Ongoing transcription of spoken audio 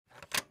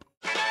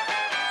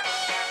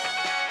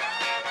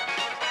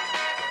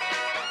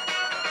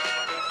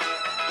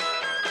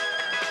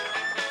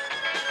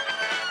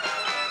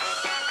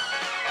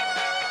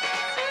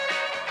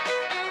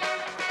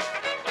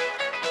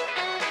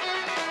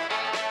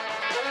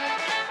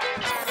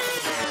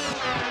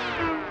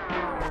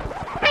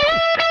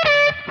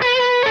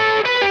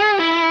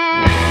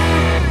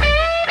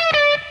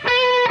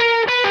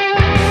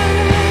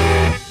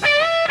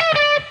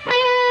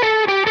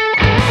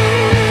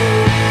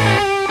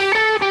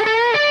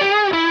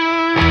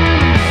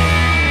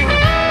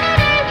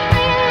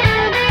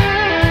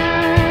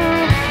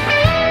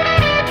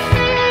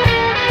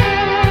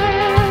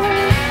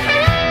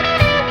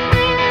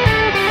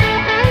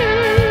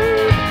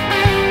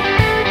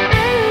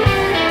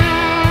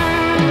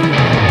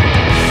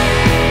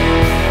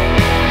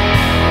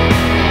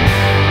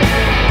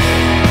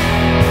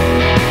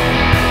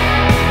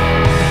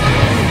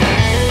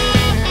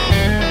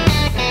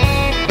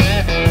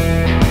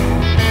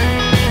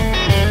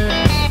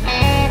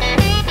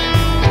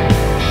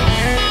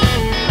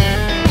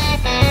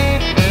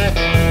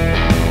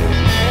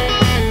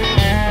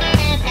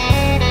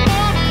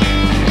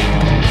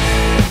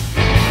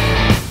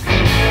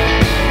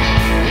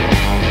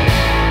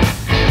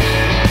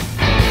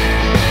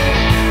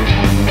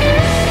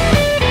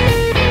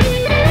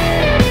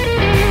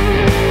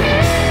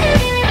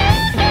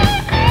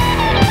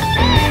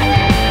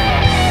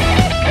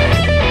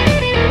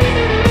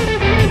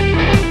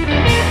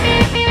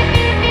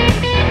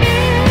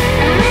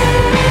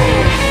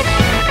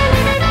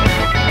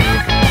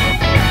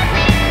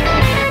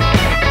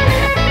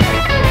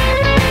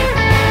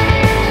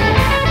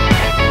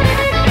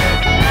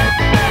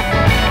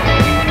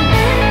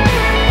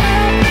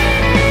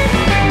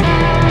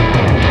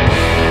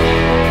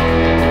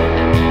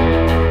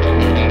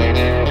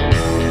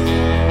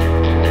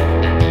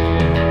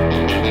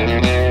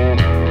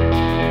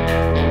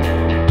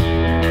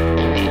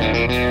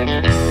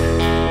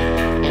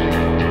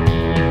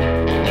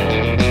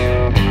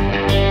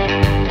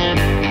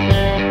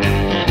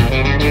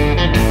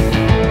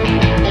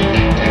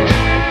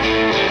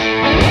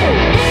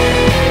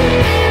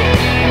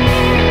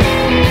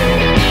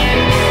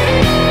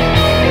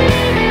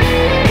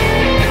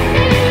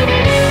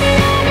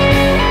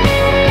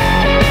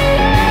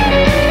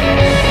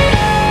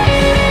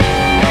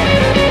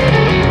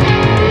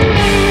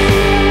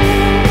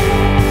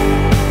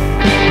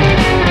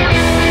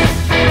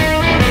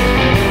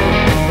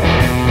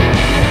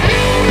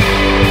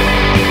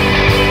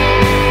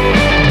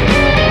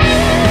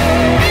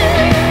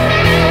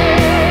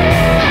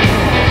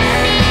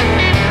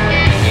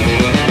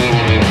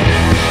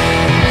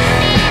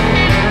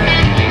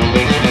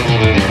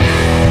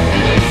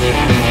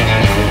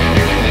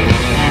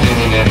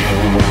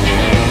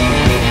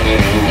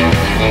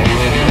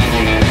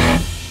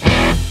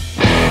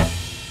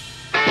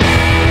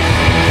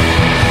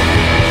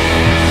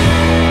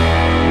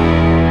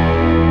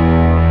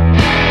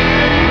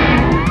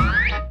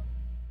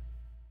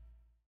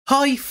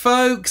Hi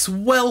folks,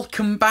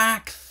 welcome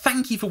back.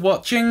 Thank you for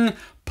watching.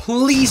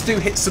 Please do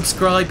hit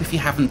subscribe if you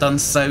haven't done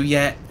so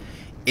yet.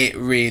 It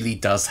really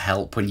does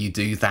help when you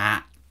do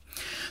that.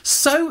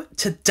 So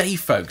today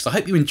folks, I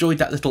hope you enjoyed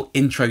that little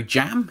intro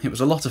jam. It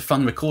was a lot of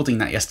fun recording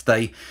that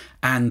yesterday,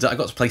 and I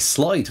got to play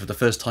slide for the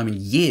first time in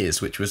years,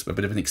 which was a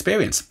bit of an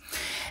experience.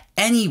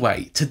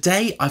 Anyway,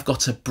 today I've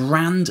got a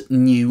brand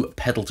new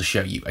pedal to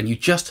show you, and you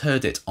just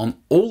heard it on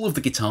all of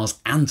the guitars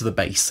and the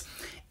bass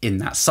in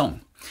that song.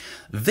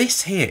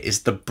 This here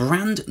is the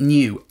brand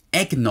new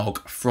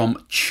Eggnog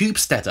from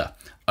Tubesteader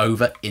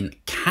over in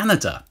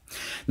Canada.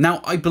 Now,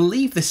 I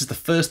believe this is the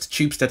first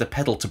Tubesteader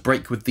pedal to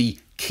break with the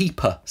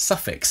keeper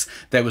suffix.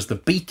 There was the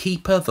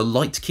Beekeeper, the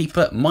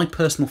Lightkeeper. My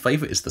personal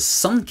favourite is the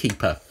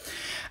Sunkeeper.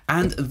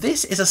 And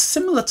this is a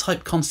similar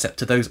type concept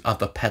to those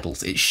other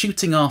pedals. It's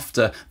shooting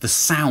after the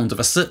sound of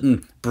a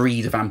certain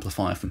breed of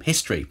amplifier from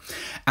history.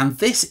 And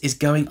this is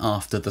going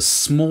after the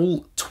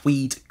small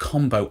Tweed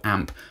combo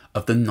amp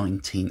of the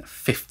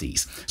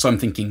 1950s. So I'm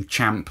thinking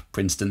Champ,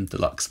 Princeton,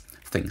 Deluxe,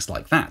 things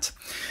like that.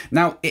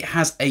 Now, it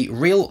has a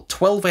real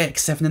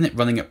 12AX7 in it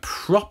running at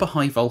proper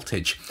high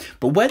voltage,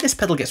 but where this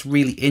pedal gets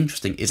really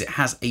interesting is it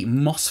has a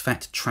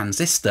MOSFET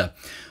transistor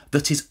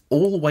that is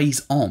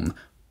always on,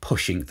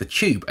 pushing the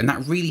tube, and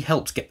that really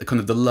helps get the kind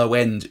of the low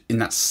end in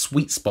that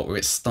sweet spot where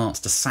it starts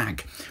to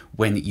sag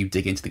when you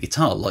dig into the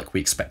guitar, like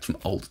we expect from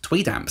old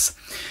Tweed amps.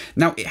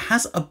 Now, it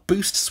has a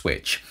boost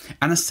switch,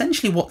 and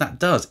essentially what that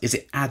does is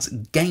it adds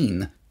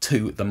gain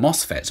to the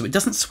MOSFET. So it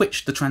doesn't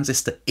switch the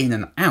transistor in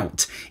and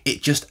out,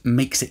 it just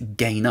makes it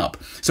gain up.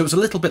 So it's a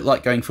little bit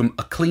like going from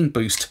a clean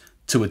boost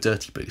to a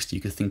dirty boost.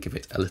 You could think of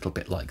it a little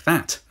bit like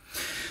that.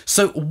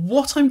 So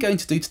what I'm going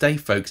to do today,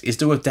 folks, is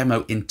do a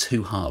demo in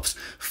two halves.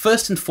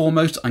 First and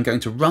foremost, I'm going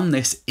to run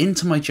this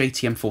into my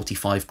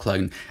JTM45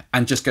 clone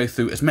and just go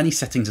through as many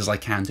settings as I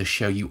can to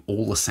show you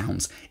all the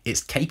sounds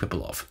it's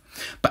capable of.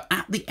 But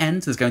at the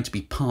end, there's going to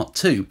be part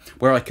two,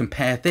 where I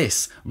compare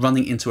this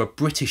running into a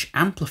British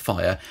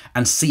amplifier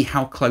and see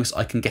how close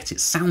I can get it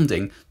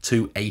sounding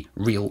to a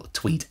real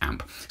Tweed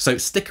amp. So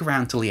stick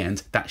around till the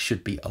end, that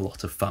should be a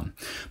lot of fun.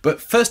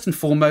 But first and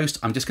foremost,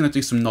 I'm just going to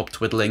do some knob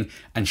twiddling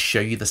and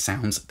show you the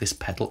sounds this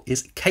pedal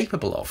is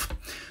capable of.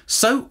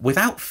 So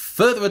without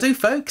further ado,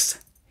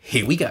 folks,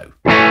 here we go.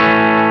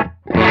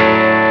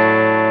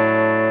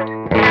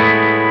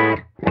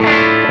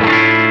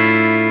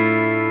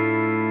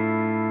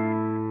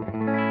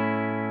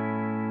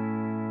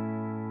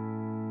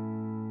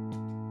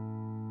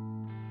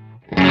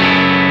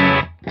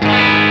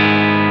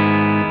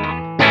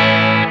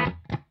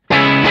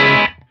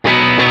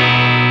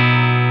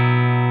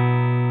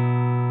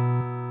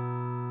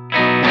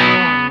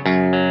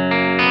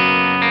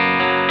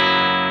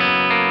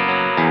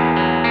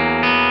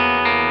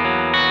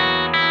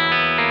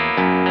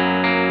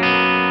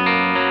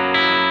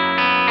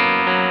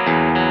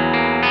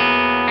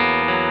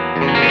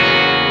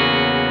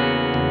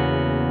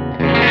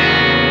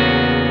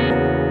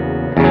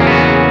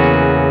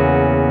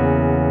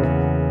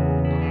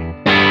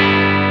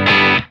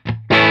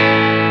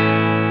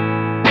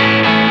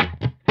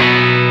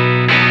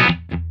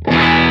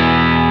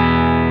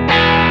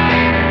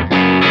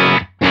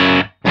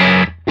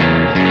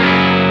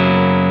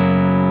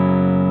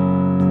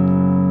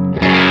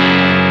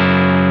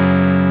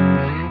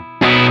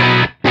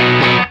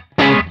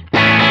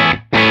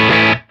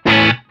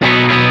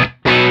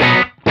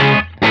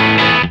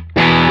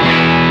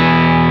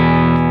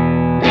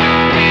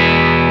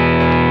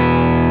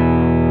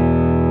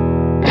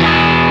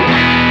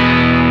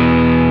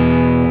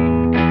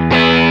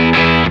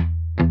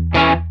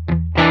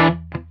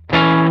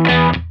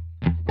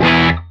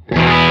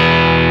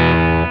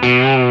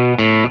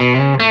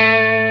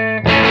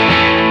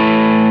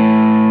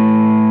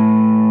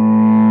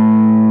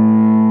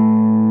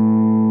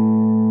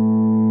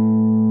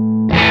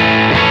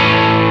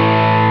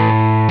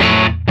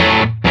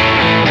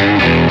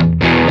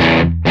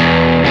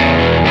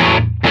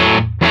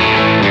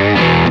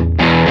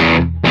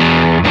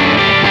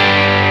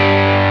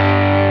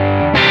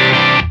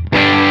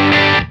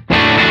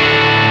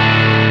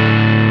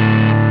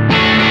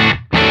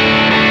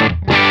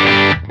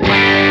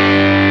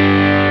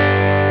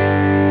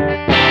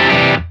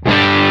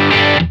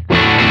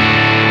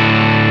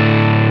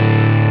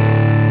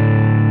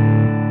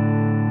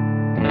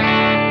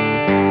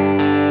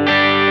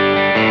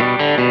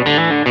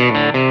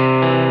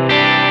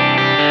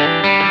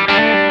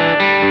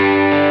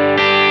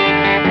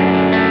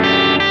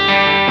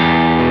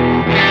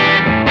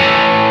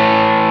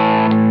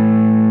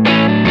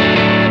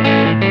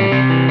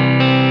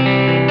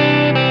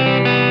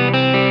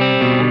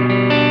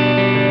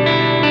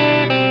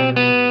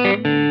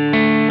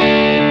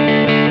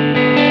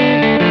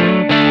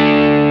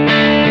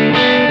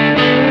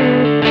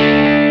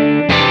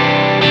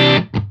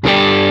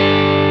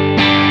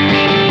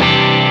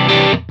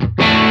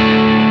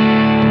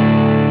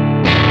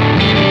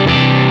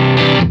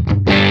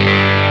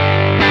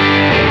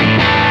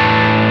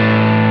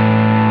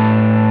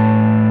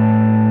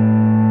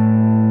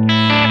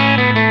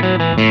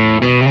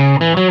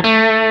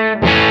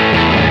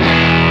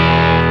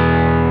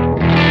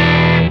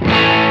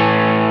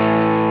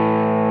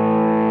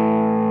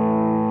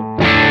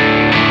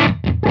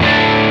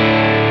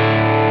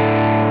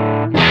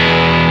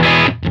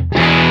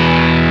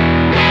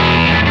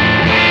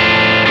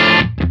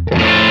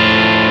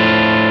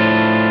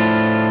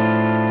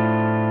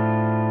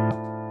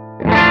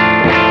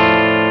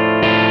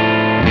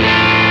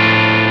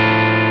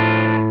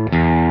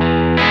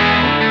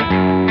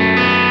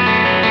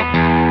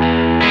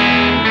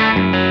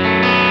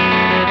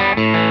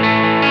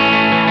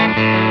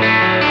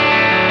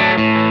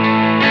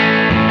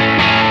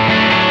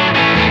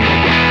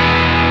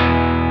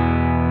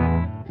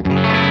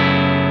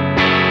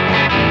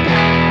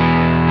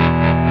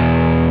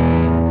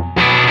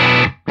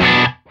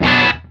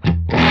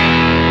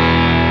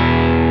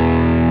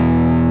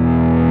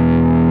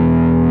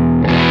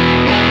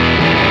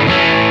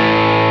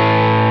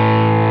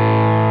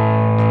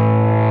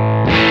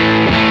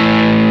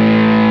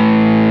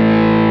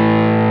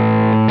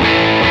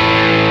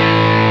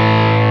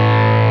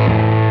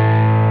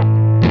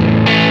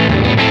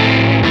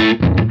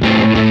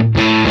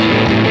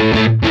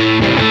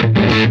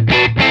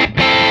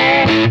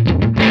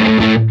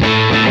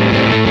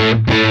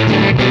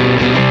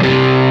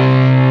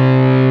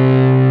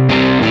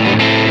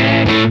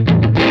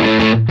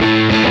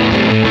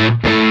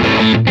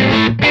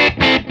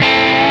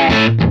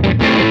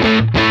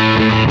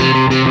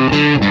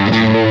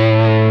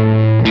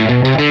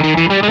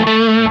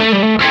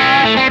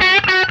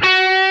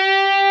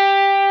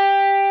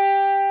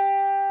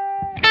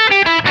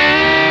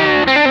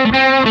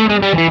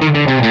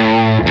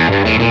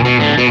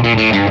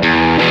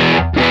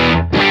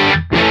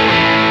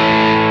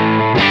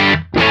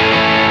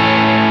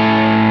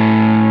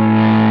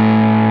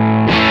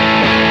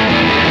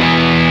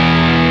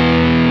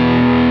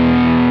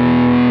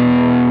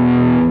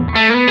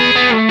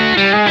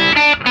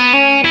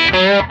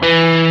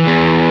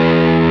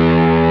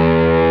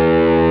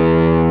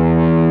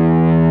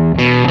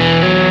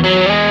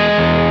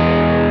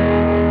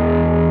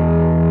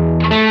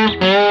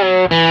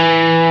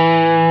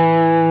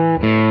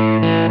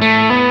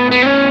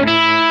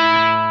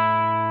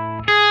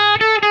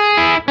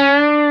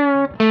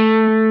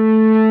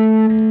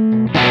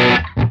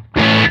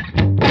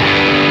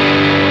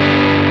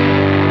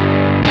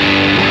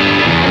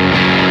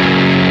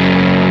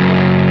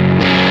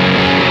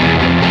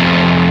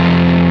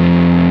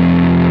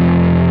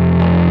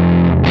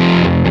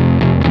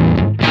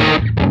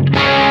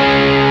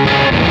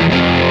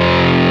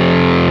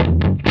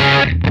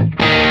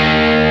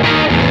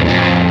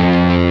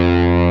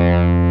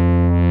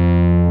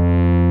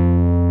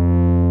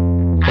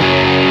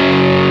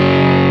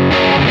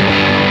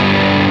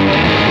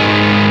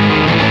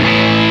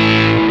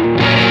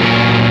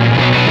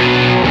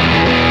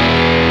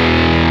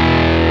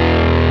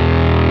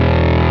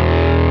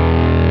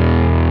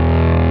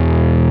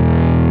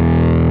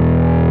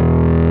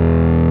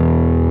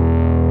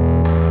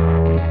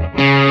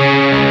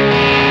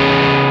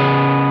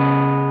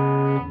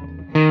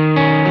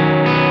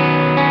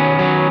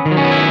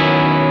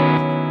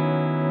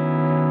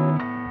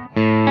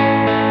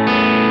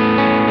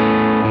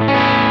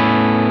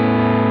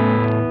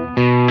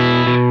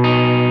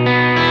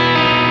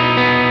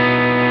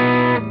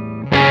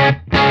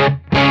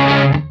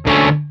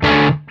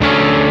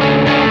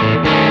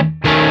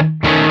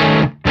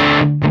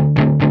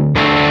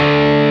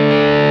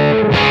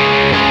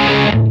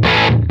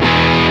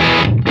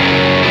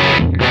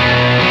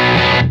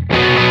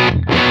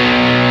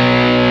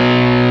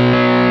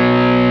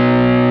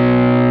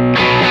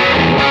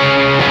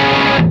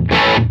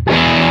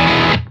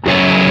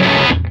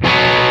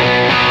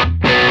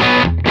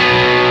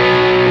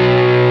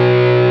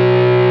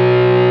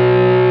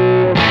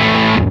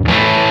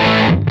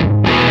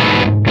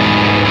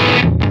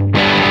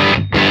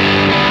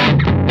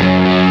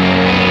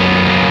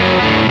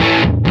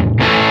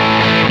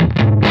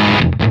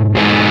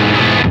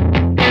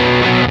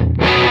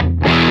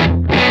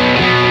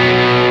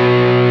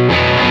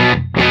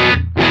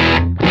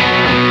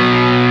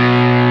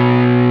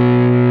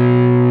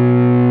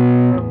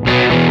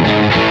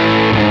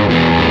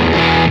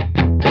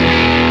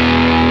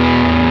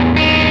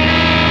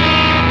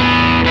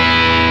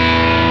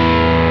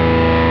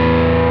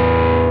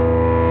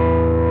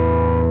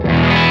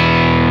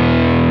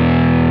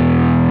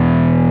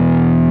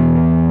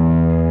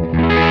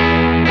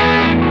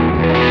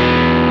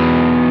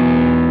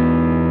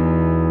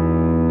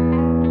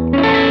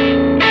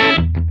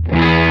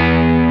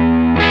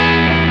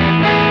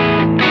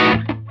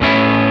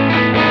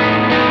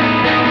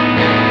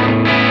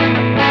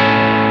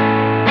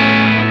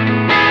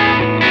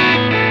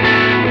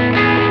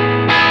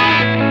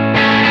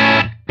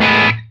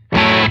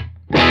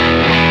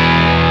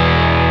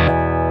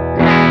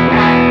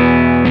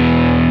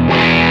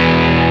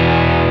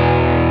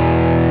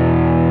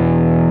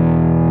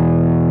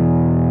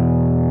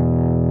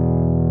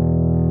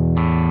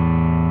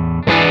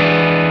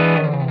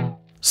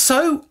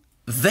 So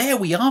there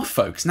we are,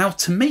 folks. Now,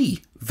 to me,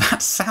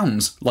 that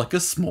sounds like a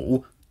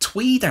small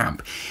Tweed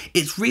amp.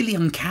 It's really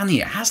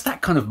uncanny. It has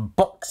that kind of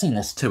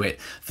boxiness to it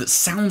that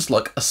sounds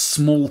like a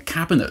small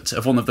cabinet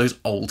of one of those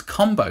old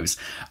combos.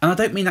 And I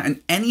don't mean that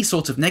in any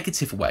sort of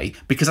negative way,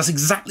 because that's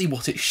exactly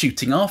what it's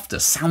shooting after,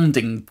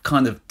 sounding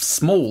kind of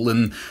small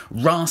and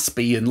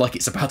raspy and like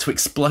it's about to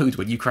explode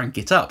when you crank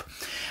it up.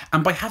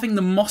 And by having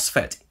the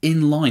MOSFET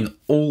in line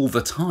all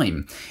the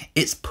time,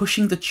 it's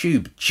pushing the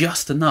tube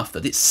just enough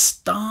that it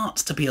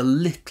starts to be a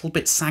little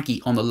bit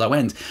saggy on the low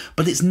end,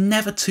 but it's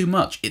never too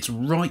much. It's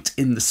right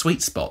in the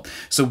sweet spot.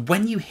 So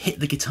when you hit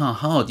the guitar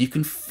hard, you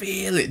can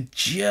feel it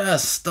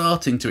just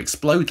starting to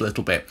explode a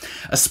little bit,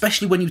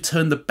 especially when you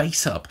turn the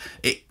bass up.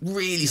 It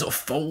really sort of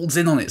folds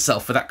in on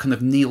itself for that kind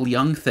of Neil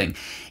Young thing.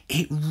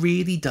 It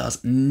really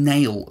does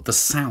nail the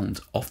sound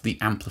of the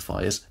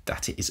amplifiers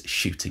that it is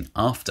shooting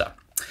after.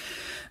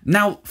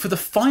 Now, for the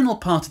final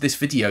part of this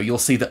video, you'll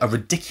see that a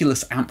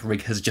ridiculous amp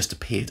rig has just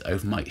appeared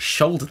over my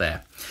shoulder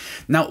there.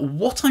 Now,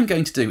 what I'm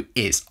going to do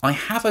is, I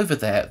have over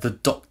there the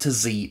Dr.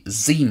 Z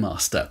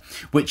Z-Master,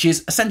 which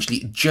is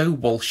essentially Joe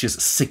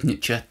Walsh's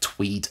signature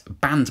Tweed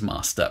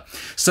Bandmaster.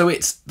 So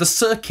it's the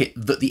circuit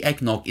that the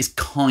Eggnog is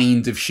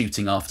kind of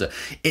shooting after.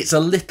 It's a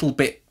little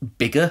bit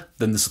bigger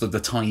than the sort of the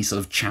tiny sort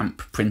of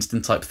Champ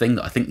Princeton type thing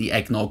that I think the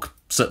Eggnog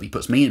certainly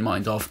puts me in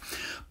mind of,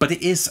 but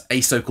it is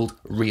a so-called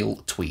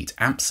real Tweed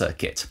amp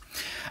circuit.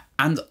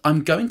 And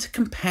I'm going to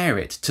compare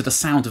it to the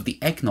sound of the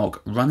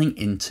Eggnog running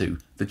into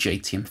the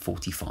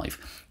JTM45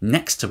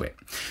 next to it.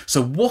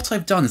 So what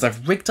I've done is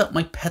I've rigged up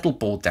my pedal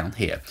board down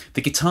here.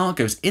 The guitar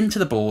goes into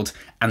the board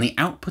and the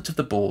output of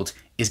the board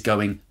is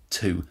going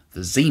to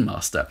the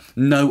Z-Master.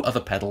 No other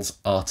pedals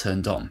are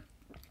turned on.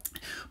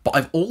 But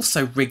I've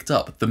also rigged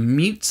up the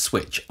mute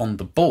switch on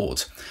the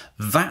board.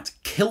 That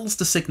kills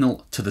the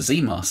signal to the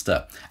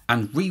Z-Master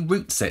and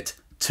reroutes it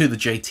to the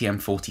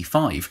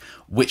JTM45,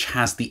 which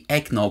has the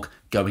Eggnog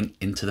going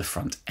into the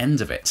front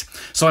end of it.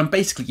 So I'm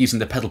basically using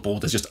the pedal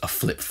board as just a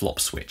flip-flop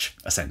switch,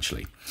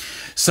 essentially.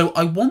 So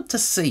I want to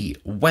see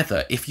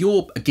whether, if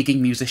you're a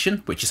gigging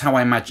musician, which is how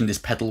I imagine this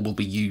pedal will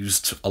be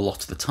used a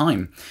lot of the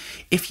time,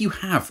 if you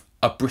have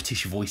a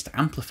British voiced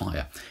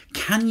amplifier,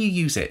 can you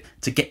use it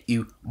to get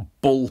you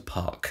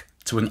ballpark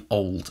to an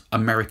old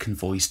American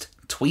voiced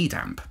Tweed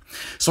amp?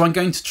 So I'm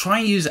going to try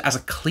and use it as a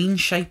clean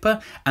shaper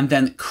and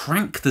then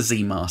crank the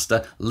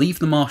Z-Master, leave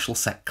the Marshall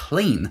set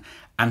clean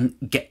and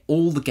get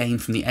all the gain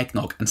from the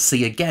Eggnog and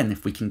see again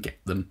if we can get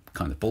them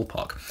kind of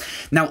ballpark.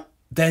 Now,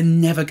 they're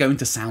never going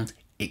to sound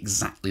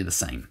exactly the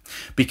same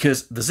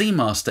because the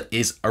Z-Master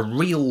is a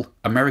real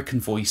American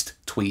voiced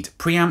Tweed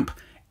preamp,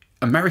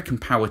 American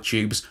power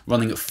tubes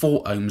running at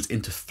 4 ohms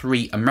into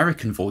 3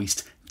 American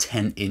voiced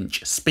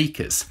 10-inch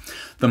speakers.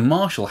 The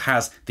Marshall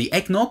has the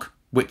Eggnog,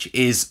 which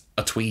is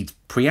a Tweed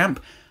preamp,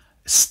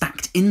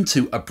 stacked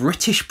into a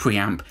British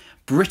preamp,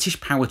 British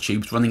power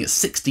tubes running at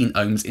 16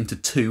 ohms into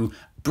 2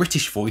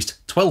 British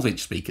voiced 12-inch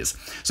speakers.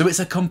 So it's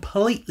a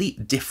completely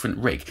different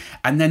rig,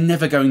 and they're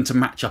never going to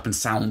match up and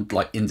sound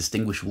like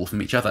indistinguishable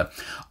from each other.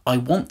 I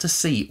want to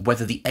see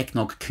whether the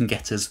Eggnog can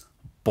get us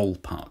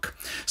ballpark.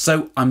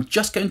 So I'm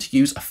just going to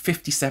use a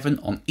 57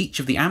 on each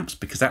of the amps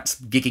because that's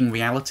gigging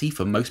reality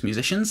for most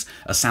musicians.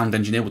 A sound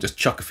engineer will just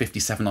chuck a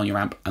 57 on your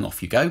amp and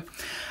off you go.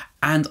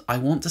 And I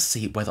want to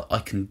see whether I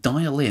can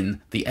dial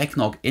in the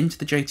Eggnog into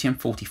the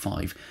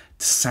JTM45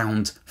 to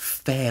sound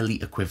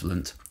fairly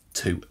equivalent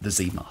to the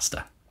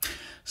Z-Master.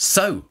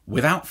 So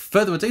without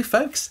further ado,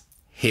 folks,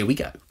 here we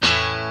go.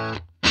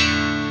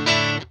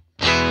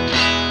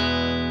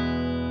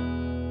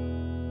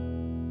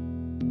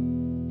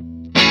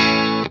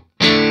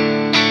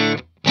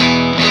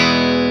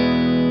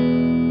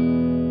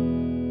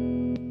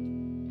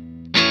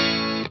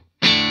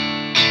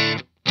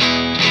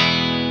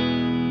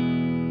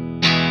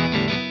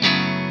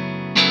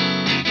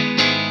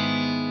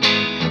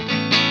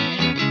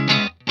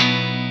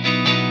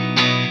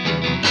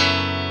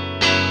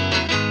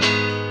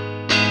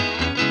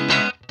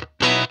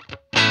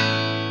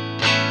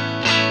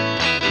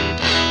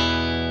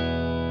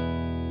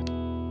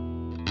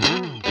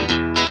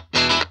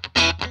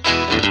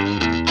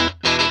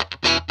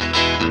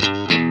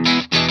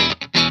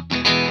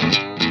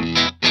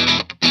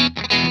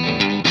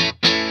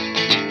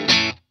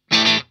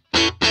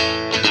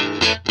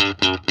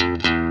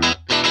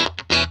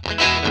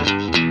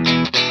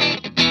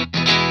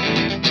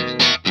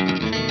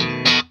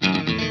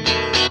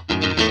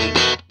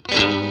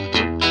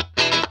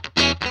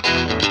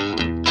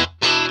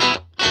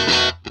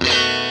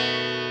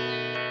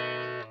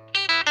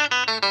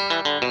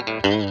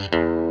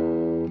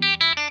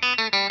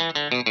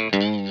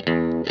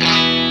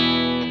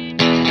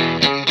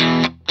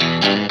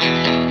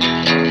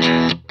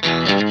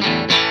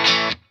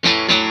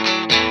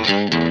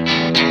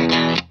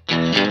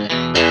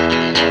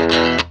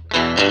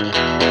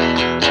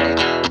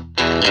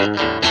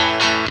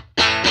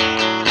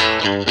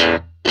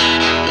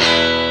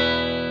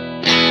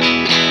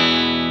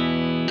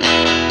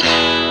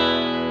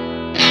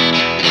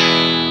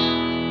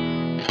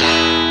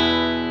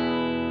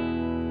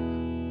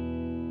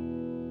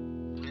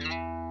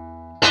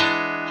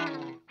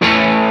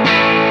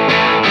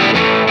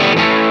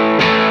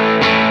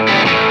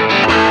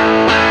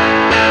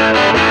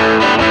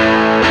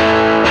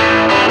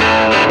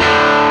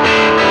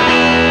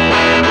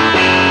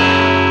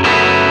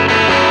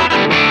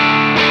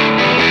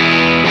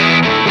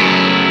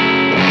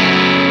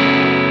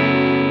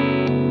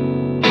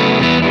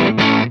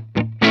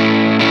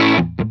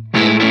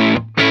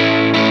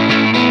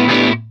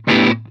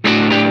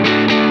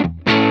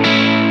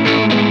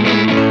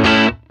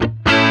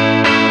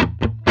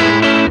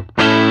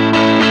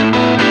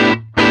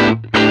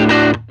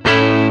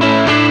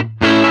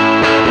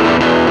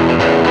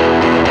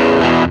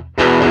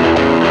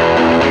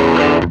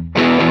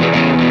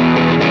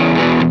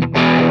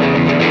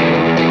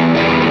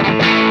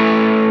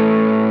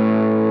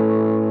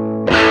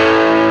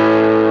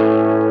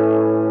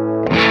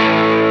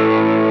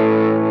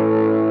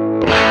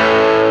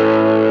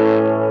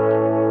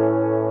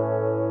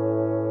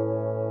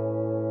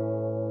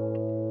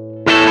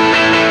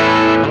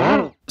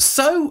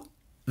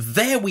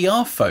 there we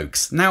are,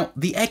 folks. Now,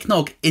 the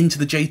Eggnog into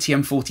the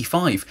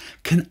JTM45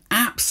 can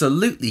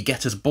absolutely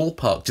get us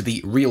ballpark to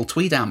the real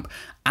Tweed amp,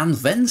 and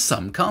then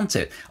some, can't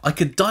it? I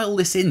could dial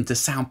this in to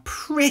sound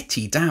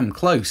pretty damn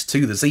close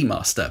to the Z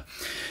Master.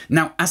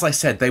 Now, as I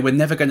said, they were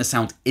never going to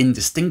sound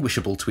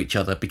indistinguishable to each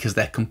other because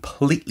they're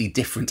completely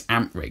different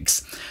amp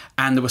rigs.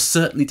 And there were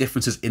certainly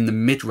differences in the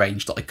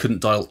mid-range that I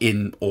couldn't dial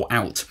in or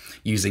out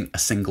using a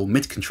single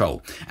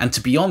mid-control. And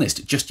to be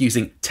honest, just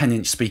using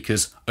 10-inch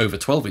speakers over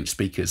 12-inch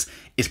speakers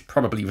is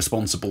probably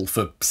responsible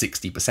for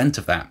 60%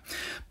 of that.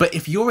 But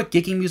if you're a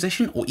gigging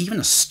musician or even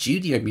a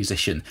studio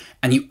musician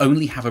and you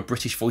only have a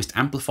British voiced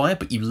amplifier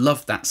but you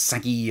love that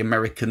saggy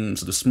American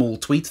sort of small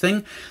tweed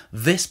thing,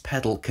 this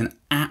pedal can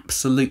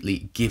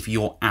absolutely give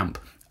your amp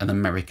an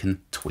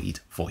American tweed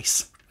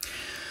voice.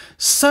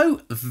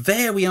 So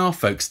there we are,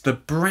 folks, the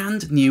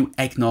brand new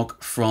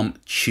Eggnog from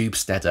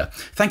Tubesteader.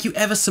 Thank you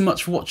ever so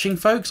much for watching,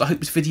 folks. I hope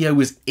this video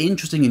was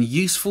interesting and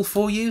useful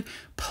for you.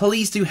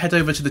 Please do head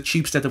over to the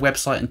Tubesteader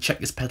website and check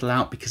this pedal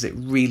out because it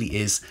really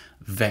is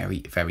very,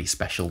 very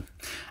special.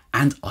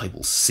 And I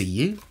will see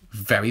you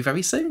very,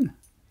 very soon.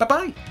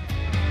 Bye-bye.